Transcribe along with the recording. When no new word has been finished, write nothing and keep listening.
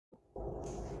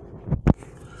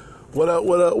What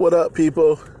up,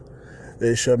 people?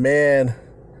 It's your man,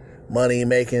 Money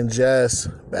Making Jess,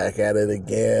 back at it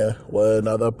again with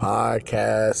another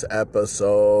podcast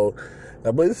episode.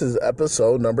 I believe this is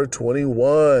episode number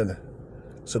 21.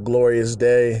 It's a glorious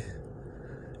day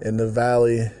in the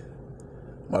valley.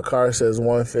 My car says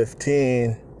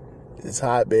 115. It's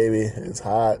hot, baby. It's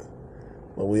hot.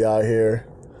 But we out here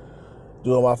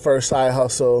doing my first side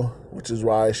hustle, which is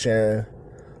ride sharing,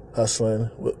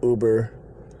 hustling with Uber,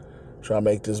 trying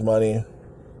to make this money.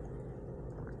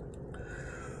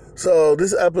 So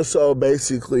this episode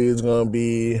basically is going to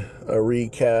be a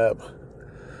recap,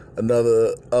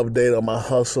 another update on my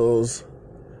hustles,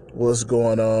 what's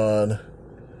going on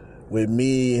with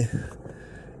me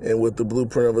and with the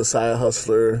Blueprint of a Side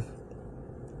Hustler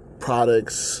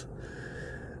products,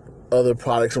 other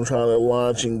products I'm trying to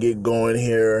launch and get going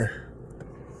here.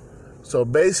 So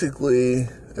basically,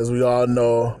 as we all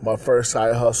know, my first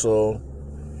side hustle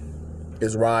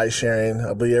is ride sharing.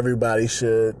 I believe everybody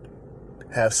should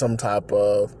have some type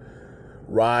of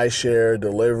ride share,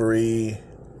 delivery,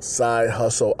 side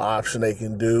hustle option they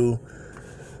can do.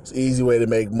 It's an easy way to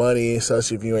make money,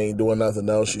 especially if you ain't doing nothing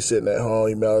else. You're sitting at home,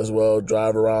 you might as well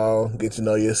drive around, get to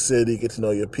know your city, get to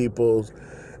know your people,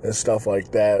 and stuff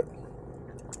like that.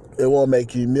 It won't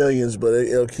make you millions, but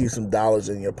it'll keep some dollars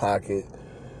in your pocket.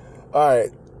 All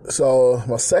right. So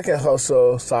my second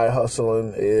hustle, side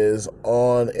hustling, is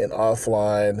on and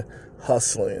offline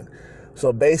hustling.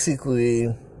 So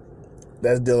basically,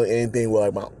 that's doing anything with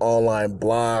like my online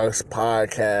blogs,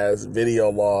 podcasts,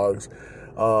 video logs,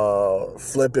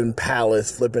 flipping pallets,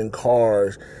 flipping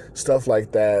cars, stuff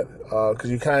like that.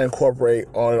 Because you kind of incorporate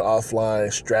on and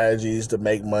offline strategies to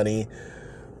make money.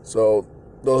 So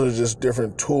those are just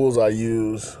different tools I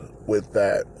use with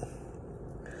that.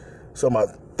 So my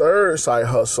third side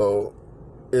hustle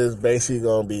is basically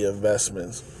going to be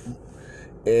investments.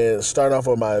 And starting off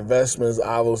with my investments,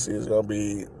 obviously, is going to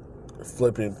be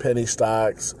flipping penny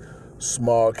stocks,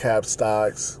 small cap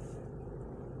stocks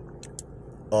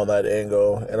on that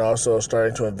angle, and also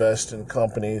starting to invest in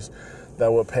companies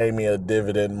that will pay me a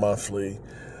dividend monthly.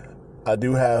 I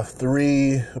do have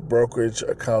 3 brokerage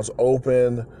accounts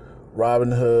open: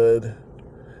 Robinhood,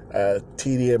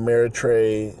 TD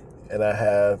Ameritrade, and I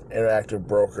have Interactive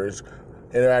Brokers.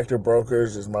 Interactive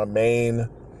Brokers is my main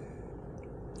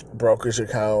brokerage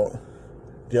account.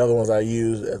 The other ones I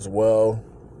use as well.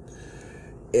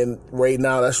 And right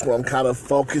now, that's what I'm kind of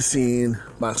focusing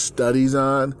my studies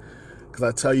on. Because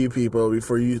I tell you people,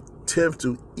 before you attempt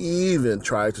to even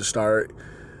try to start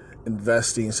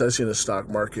investing, especially in the stock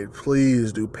market,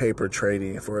 please do paper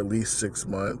trading for at least 6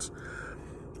 months.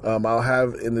 I'll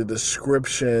have in the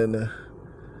description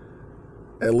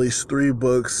at least 3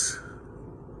 books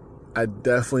I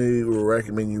definitely would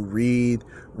recommend you read.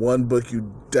 One book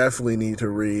you definitely need to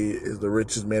read is The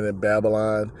Richest Man in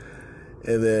Babylon.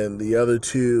 And then the other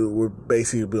 2 would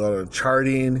basically be on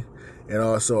charting and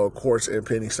also a course in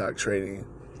penny stock trading.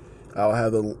 I'll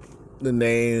have the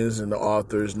names and the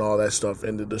authors and all that stuff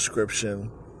in the description.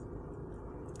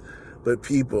 But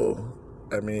people,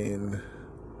 I mean,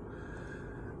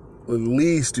 at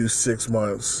least do 6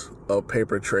 months of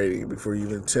paper trading before you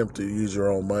even attempt to use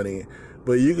your own money.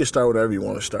 But you can start whatever you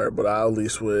want to start. But I at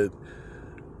least would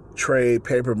trade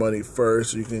paper money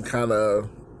first so you can kind of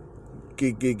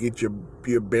get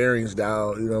your bearings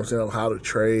down, you know what I'm saying, on how to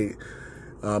trade.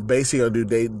 Basically, I'll do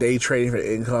day trading for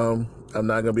income. I'm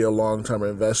not going to be a long-term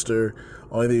investor.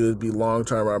 Only thing that would be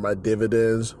long-term are my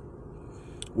dividends,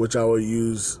 which I will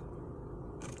use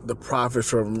the profits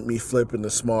from me flipping the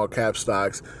small cap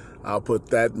stocks. I'll put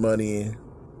that money,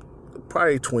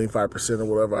 probably 25% or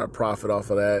whatever I profit off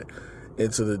of that,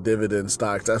 into the dividend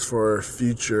stocks. That's for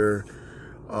future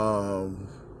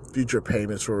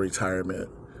payments for retirement.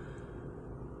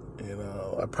 You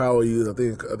know, I probably use, I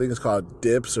think it's called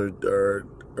dips or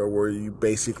where you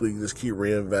basically just keep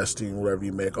reinvesting whatever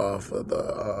you make off of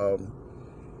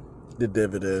the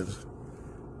dividends.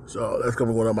 So that's going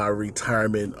to be one of my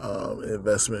retirement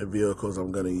investment vehicles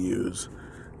I'm going to use.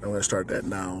 I'm going to start that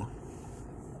now.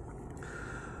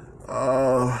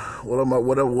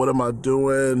 What am I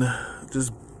doing?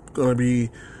 Just going to be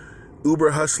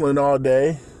Uber hustling all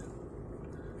day.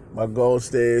 My goal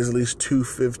today is at least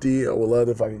 250. I would love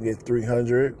it if I can get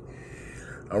 300.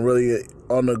 I'm really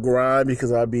on the grind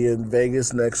because I'll be in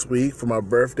Vegas next week for my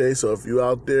birthday. So if you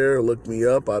out there, look me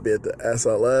up. I'll be at the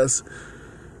SLS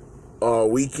all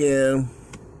weekend.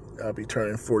 I'll be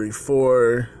turning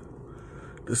 44.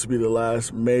 This will be the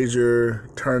last major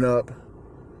turn up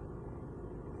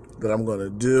that I'm going to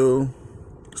do.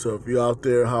 So if you out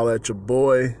there, holler at your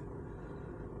boy.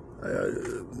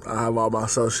 I have all my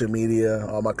social media,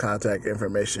 all my contact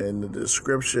information in the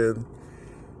description.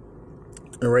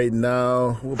 And right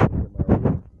now, we'll put them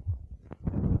out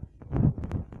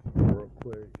real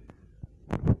quick.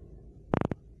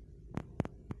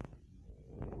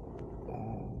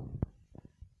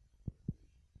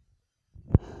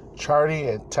 Charting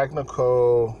and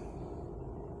Technical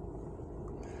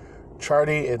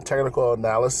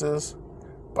Analysis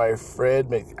by Fred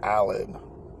McAllen.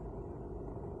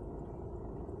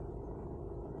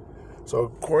 So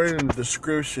according to the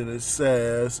description, it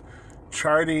says,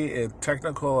 charting and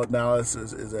technical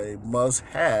analysis is a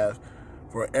must-have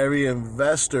for every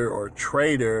investor or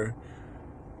trader.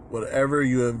 Whatever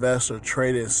you invest or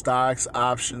trade in stocks,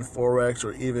 options, forex,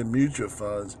 or even mutual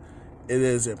funds, it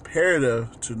is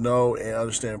imperative to know and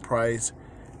understand price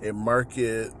and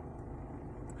market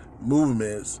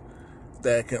movements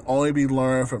that can only be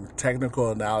learned from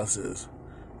technical analysis.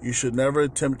 You should never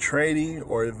attempt trading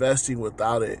or investing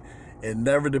without it, and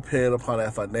never depend upon a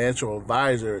financial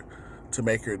advisor to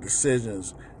make your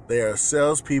decisions. They are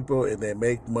salespeople and they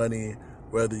make money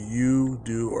whether you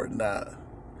do or not.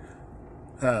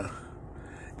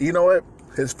 You know what?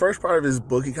 His first part of his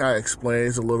book, he kind of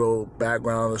explains a little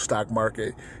background on the stock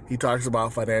market. He talks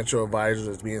about financial advisors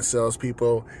as being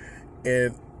salespeople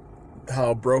and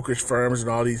how brokerage firms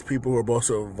and all these people who are supposed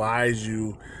to advise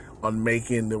you on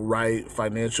making the right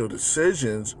financial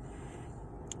decisions.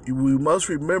 We must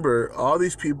remember all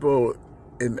these people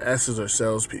in essence are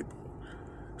salespeople.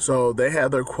 So they have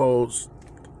their quotes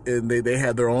and they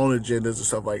have their own agendas and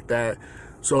stuff like that.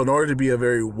 So in order to be a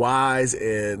very wise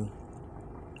and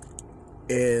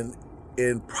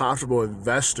profitable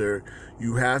investor,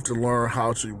 you have to learn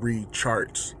how to read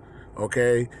charts,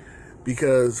 okay?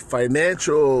 Because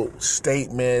financial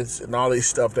statements and all these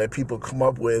stuff that people come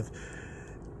up with,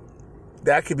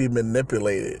 that can be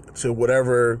manipulated to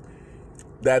whatever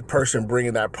that person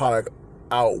bringing that product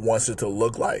out wants it to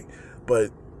look like.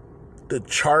 But the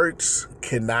charts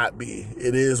cannot be.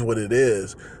 It is what it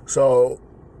is. So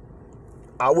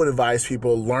I would advise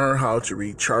people learn how to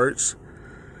read charts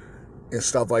and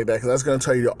stuff like that, because that's going to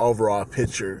tell you the overall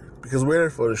picture. Because we're in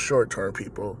for the short-term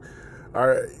people.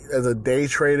 As a day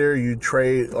trader, you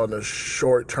trade on a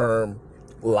short-term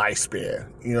lifespan.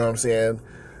 You know what I'm saying?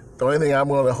 The only thing I'm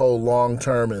going to hold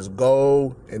long-term is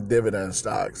gold and dividend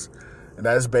stocks. And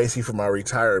that's basically for my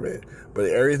retirement. But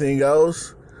everything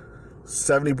else,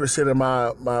 70% of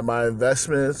my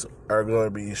investments are going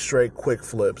to be straight quick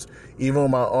flips. Even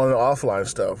on my on and offline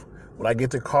stuff. When I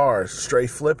get to cars, straight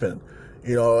flipping.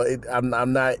 You know,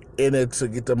 I'm not in it to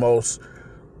get the most,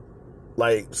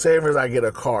 like, say if I get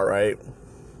a car, right?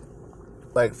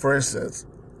 Like, for instance,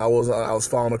 I was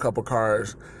following a couple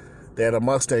cars. They had a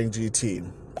Mustang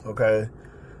GT, okay?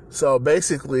 So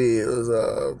basically, it was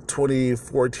a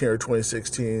 2014 or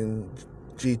 2016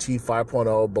 GT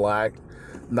 5.0 black.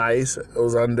 Nice. It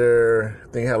was under, I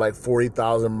think it had like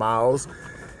 40,000 miles.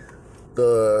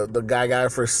 The guy got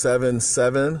it for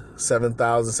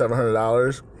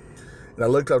 $7,700. And I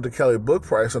looked up the Kelly book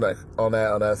price on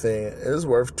that thing. It was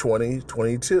worth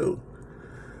 $22.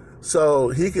 So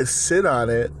he could sit on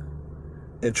it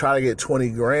and try to get 20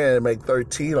 grand and make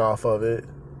 13 off of it.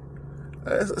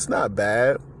 It's not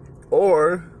bad.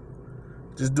 Or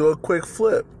just do a quick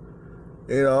flip,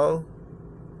 you know,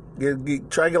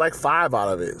 try to get like 5 out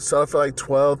of it. Sell it for like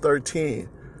 12, 13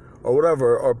 or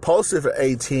whatever, or post it for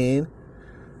 18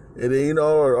 and then, you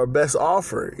know, or best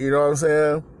offer, you know what I'm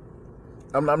saying?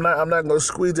 I'm not going to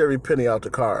squeeze every penny out the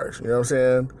cars, you know what I'm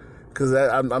saying? Because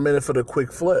I'm in it for the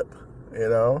quick flip, you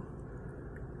know?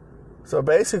 So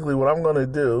basically what I'm going to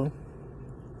do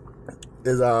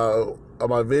is on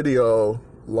my video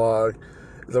log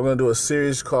is I'm going to do a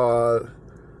series called,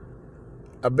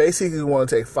 I basically want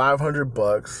to take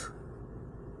 $500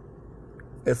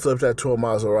 and flip that to a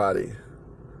Maserati.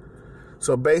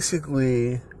 So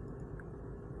basically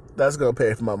that's going to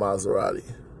pay for my Maserati.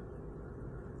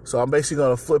 So I'm basically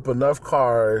going to flip enough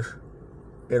cars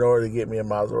in order to get me a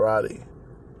Maserati.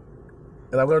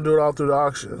 And I'm going to do it all through the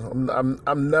auction.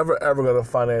 I'm never, ever going to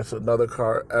finance another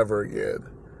car ever again.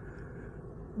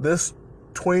 This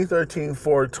 2013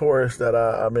 Ford Taurus that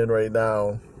I'm in right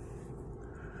now,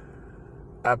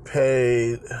 I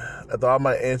paid, with all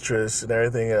my interest and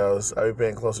everything else, I'd be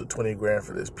paying close to 20 grand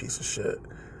for this piece of shit.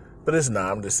 But it's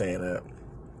not, I'm just saying that.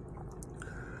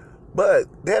 But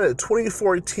they had a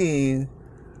 2014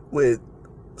 with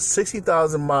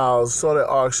 60,000 miles, sold at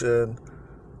auction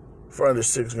for under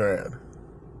 6 grand.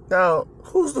 Now,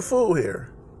 who's the fool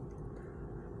here?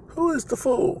 Who is the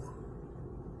fool?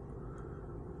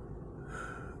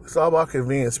 It's all about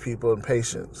convenience, people, and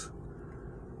patience.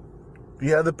 if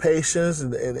you have the patience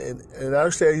and I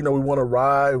understand, we want to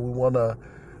ride, we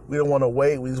don't want to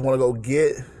wait, we just want to go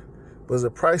get, but there's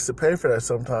a price to pay for that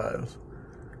sometimes.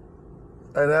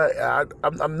 And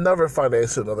I'm never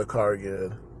financing another car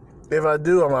again. If I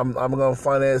do, I'm going to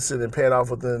finance it and pay it off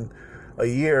within a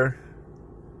year.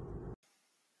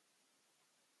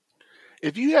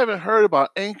 If you haven't heard about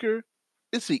Anchor,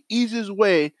 it's the easiest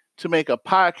way to make a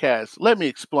podcast. Let me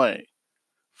explain.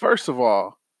 First of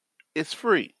all, it's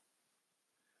free.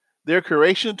 There are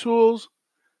curation tools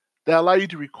that allow you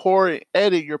to record and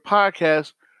edit your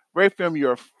podcast right from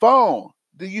your phone.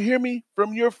 Do you hear me?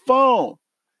 From your phone.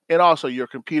 And also your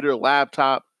computer,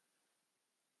 laptop,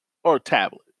 or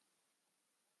tablet.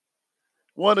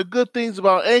 One of the good things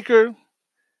about Anchor,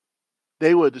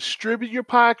 they will distribute your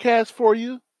podcast for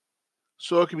you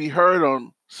so it can be heard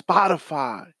on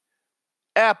Spotify,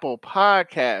 Apple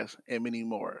Podcasts, and many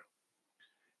more.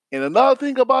 And another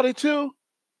thing about it too,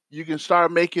 you can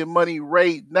start making money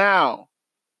right now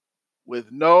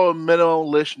with no minimum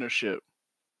listenership.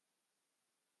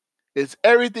 It's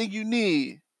everything you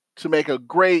need to make a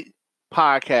great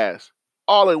podcast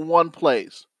all in one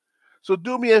place. So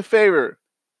do me a favor,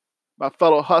 my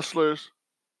fellow hustlers,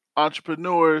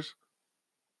 entrepreneurs,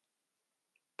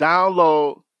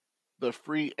 download the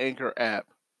free Anchor app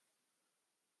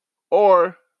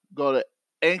or go to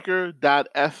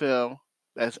anchor.fm.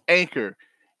 That's Anchor,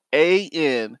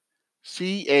 ANCHOR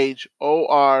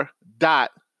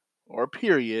dot or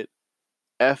period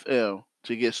FM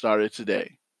to get started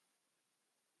today.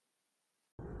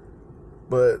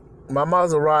 But my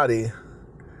Maserati,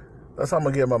 that's how I'm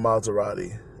going to get my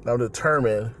Maserati. And I'm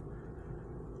determined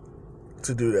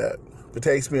to do that. If it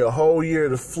takes me a whole year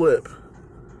to flip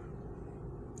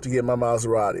to get my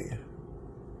Maserati,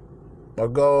 my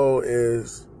goal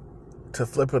is to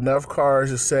flip enough cars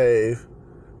to save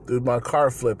through my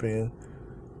car flipping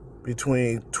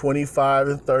between 25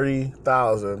 and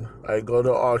 30,000. I go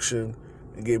to auction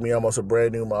and get me almost a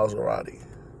brand new Maserati.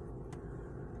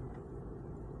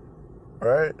 All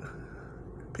right?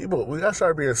 People, we gotta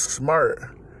start being smart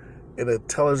and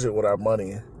intelligent with our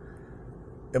money.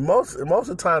 And most of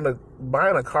the time,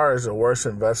 buying a car is the worst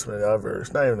investment ever.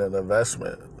 It's not even an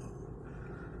investment.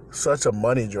 Such a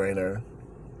money drainer.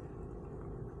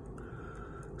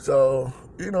 So,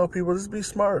 people, just be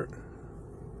smart.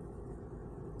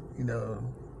 The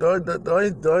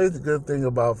only good thing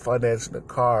about financing a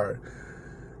car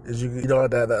is you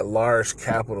don't have that large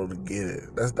capital to get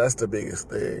it. That's the biggest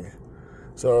thing.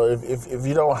 So if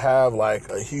you don't have like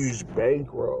a huge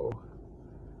bankroll,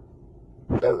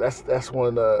 that's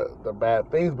one of the bad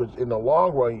things. But in the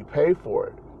long run, you pay for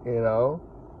it.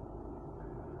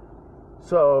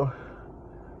 So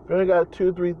if you only got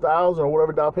 $2,000-$3,000 or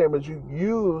whatever down payment you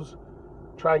use,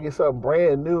 try and get something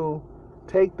brand new.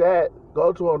 Take that,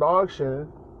 go to an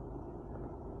auction,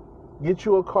 get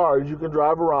you a car you can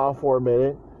drive around for a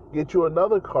minute, get you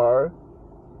another car,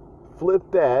 flip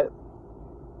that,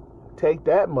 take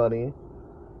that money,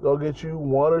 go get you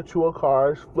one or two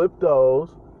cars, flip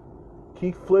those,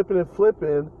 keep flipping and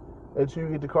flipping until you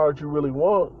get the car that you really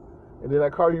want. And then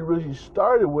that car you really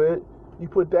started with, you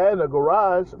put that in the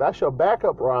garage. That's your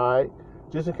backup ride,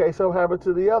 just in case something happens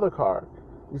to the other car.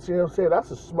 You see what I'm saying? That's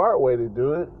a smart way to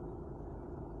do it.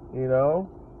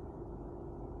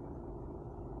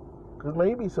 Because, man,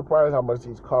 you'd be surprised how much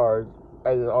these cars,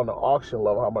 on the auction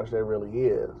level, how much they really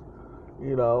is.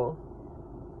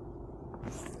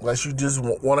 Unless you just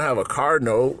want to have a car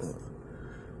note.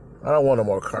 I don't want no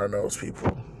more car notes,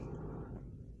 people.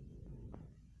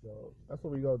 So, that's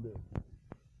what we gonna do.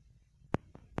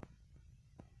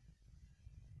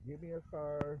 Give me a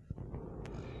car.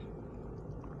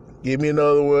 Give me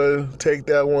another one. Take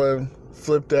that one.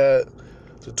 Flip that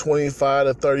to 25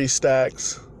 to 30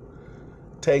 stacks.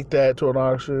 Take that to an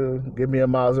auction. Give me a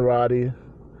Maserati.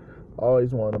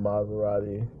 Always wanted a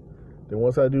Maserati. Then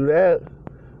once I do that,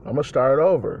 I'm going to start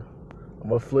over. I'm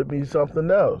going to flip me something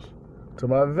else to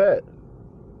my vet.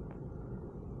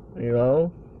 Then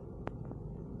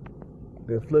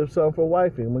flip something for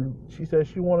wifey. She said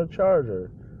she want a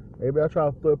Charger. Maybe I'll try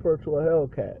to flip her to a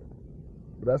Hellcat.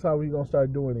 But that's how we going to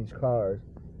start doing these cars.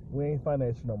 We ain't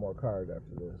financing no more cars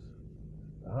after this.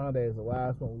 The Hyundai is the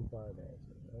last one we financed.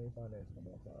 We ain't financing no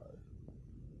more cars.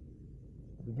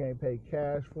 We can't pay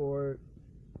cash for it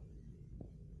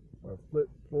or flip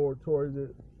forward towards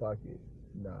it. Fuck it.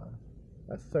 Nah.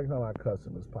 That's the second time I cuss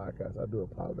in this podcast. I do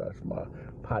apologize for my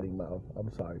potty mouth.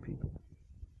 I'm sorry, people.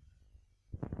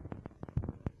 I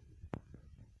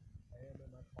am in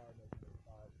my car making this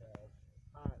podcast.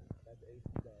 Hot. Got the AC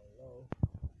down low.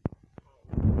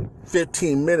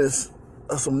 15 minutes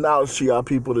of some knowledge to y'all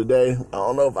people today. I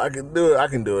don't know if I can do it. I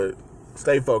can do it.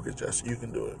 Stay focused, Jesse. You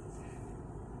can do it.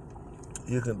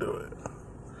 You can do it.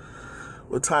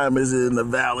 What time is it in the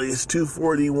valley? It's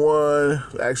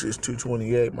 2:41. Actually, it's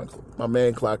 2:28. My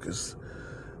man clock is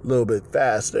a little bit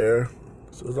fast there.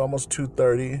 So it's almost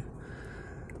 2:30.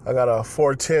 I got a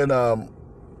 4:10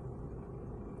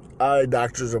 eye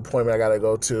doctor's appointment I got to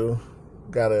go to.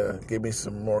 Got to give me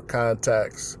some more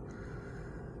contacts.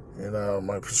 And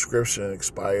my prescription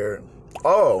expired.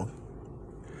 Oh,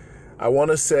 I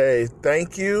want to say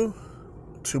thank you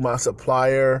to my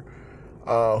supplier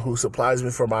who supplies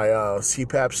me for my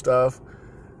CPAP stuff.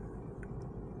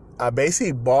 I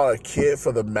basically bought a kit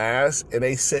for the mask, and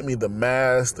they sent me the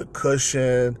mask, the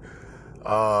cushion,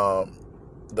 the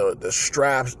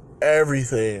straps,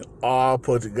 everything all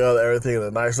put together, everything in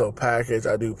a nice little package.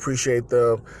 I do appreciate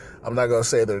them. I'm not going to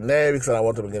say their name because I don't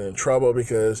want them to get in trouble,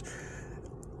 because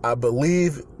I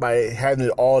believe by having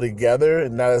it all together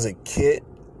and not as a kit,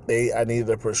 I needed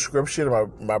a prescription.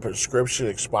 My prescription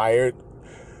expired.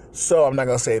 So I'm not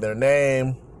going to say their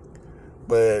name,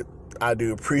 but I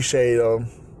do appreciate them.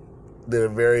 Did a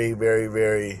very, very,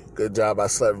 very good job. I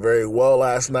slept very well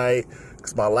last night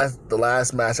because the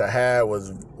last match I had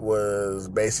was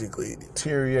basically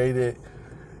deteriorated,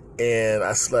 and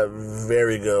I slept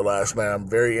very good last night. I'm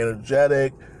very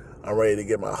energetic. I'm ready to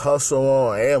get my hustle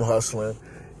on. I am hustling,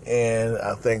 and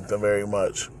I thank them very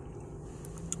much.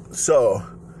 So,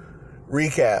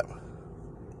 recap.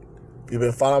 If you've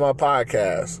been following my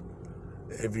podcast,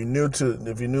 if you're new to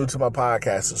my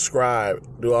podcast, subscribe,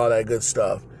 do all that good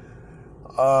stuff.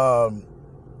 If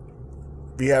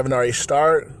you haven't already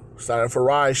sign up for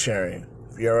ride sharing.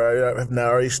 If you have not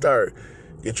already started,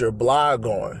 get your blog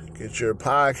going, get your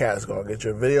podcast going, get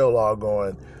your video log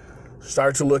going.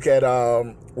 Start to look at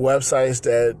websites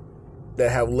that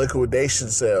have liquidation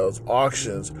sales,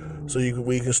 auctions, so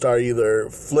we can start either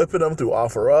flipping them through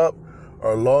OfferUp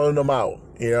or loaning them out.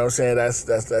 You know what I'm saying?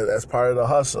 That's part of the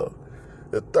hustle.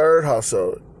 The third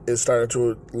hustle is starting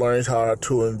to learn how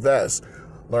to invest,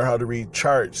 learn how to read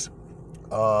charts,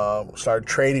 start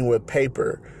trading with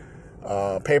paper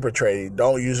trading.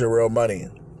 Don't use your real money.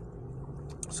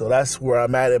 So that's where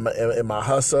I'm at in my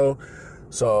hustle.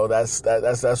 So that's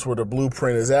where the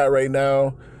blueprint is at right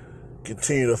now.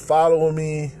 Continue to follow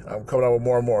me. I'm coming out with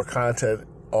more and more content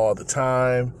all the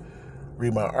time.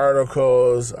 Read my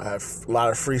articles. I have a lot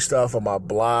of free stuff on my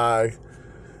blog.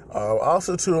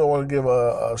 Also, too, I want to give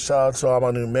a shout out to all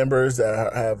my new members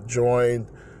that have joined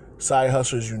Side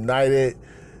Hustlers United.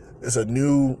 It's a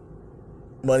new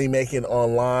money-making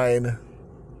online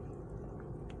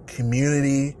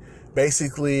community.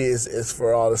 Basically, it's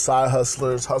for all the side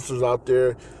hustlers out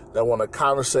there that want to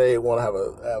conversate, want to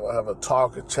have a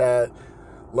talk, a chat,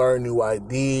 learn new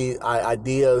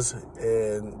ideas,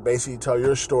 and basically tell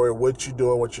your story, what you're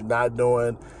doing, what you're not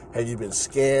doing. Have you been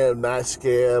scammed, not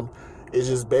scammed? It's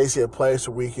just basically a place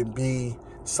where we can be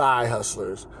side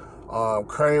hustlers.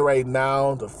 Currently right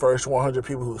now, the first 100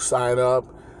 people who sign up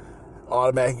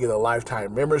automatically get a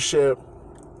lifetime membership.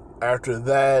 After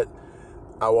that,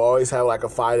 I will always have like a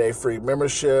 5-day free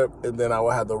membership, and then I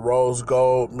will have the Rose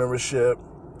Gold membership,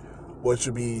 which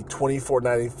would be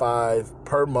 $24.95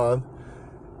 per month,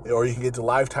 or you can get the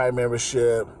lifetime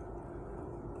membership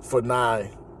for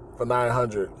 $900,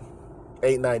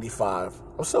 $8.95.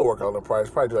 I'm still working on the price.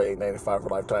 Probably do $8.95 for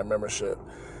lifetime membership.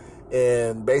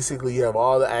 And basically, you have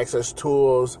all the access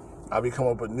tools. I'll be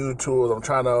coming up with new tools. I'm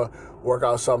trying to work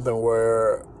out something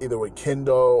where either with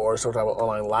Kindle or some type of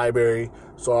online library,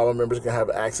 so all my members can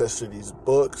have access to these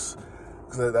books.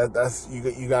 Because that's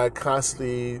you got to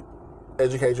constantly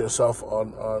educate yourself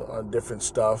on different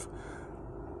stuff.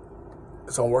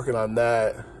 So I'm working on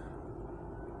that.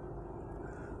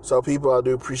 So people, I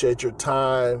do appreciate your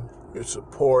time, your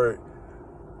support.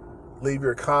 Leave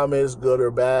your comments, good or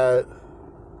bad.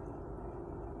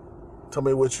 Tell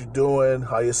me what you're doing,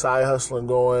 how your side hustling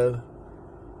going.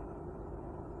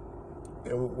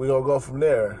 And we're going to go from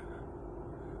there.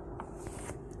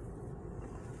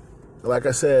 Like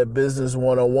I said, business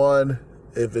 101.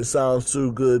 If it sounds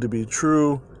too good to be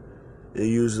true, it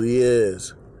usually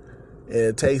is. And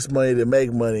it takes money to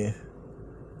make money.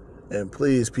 And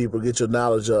please, people, get your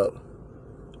knowledge up.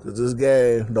 Because this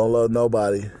game don't love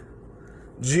nobody.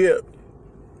 Jip.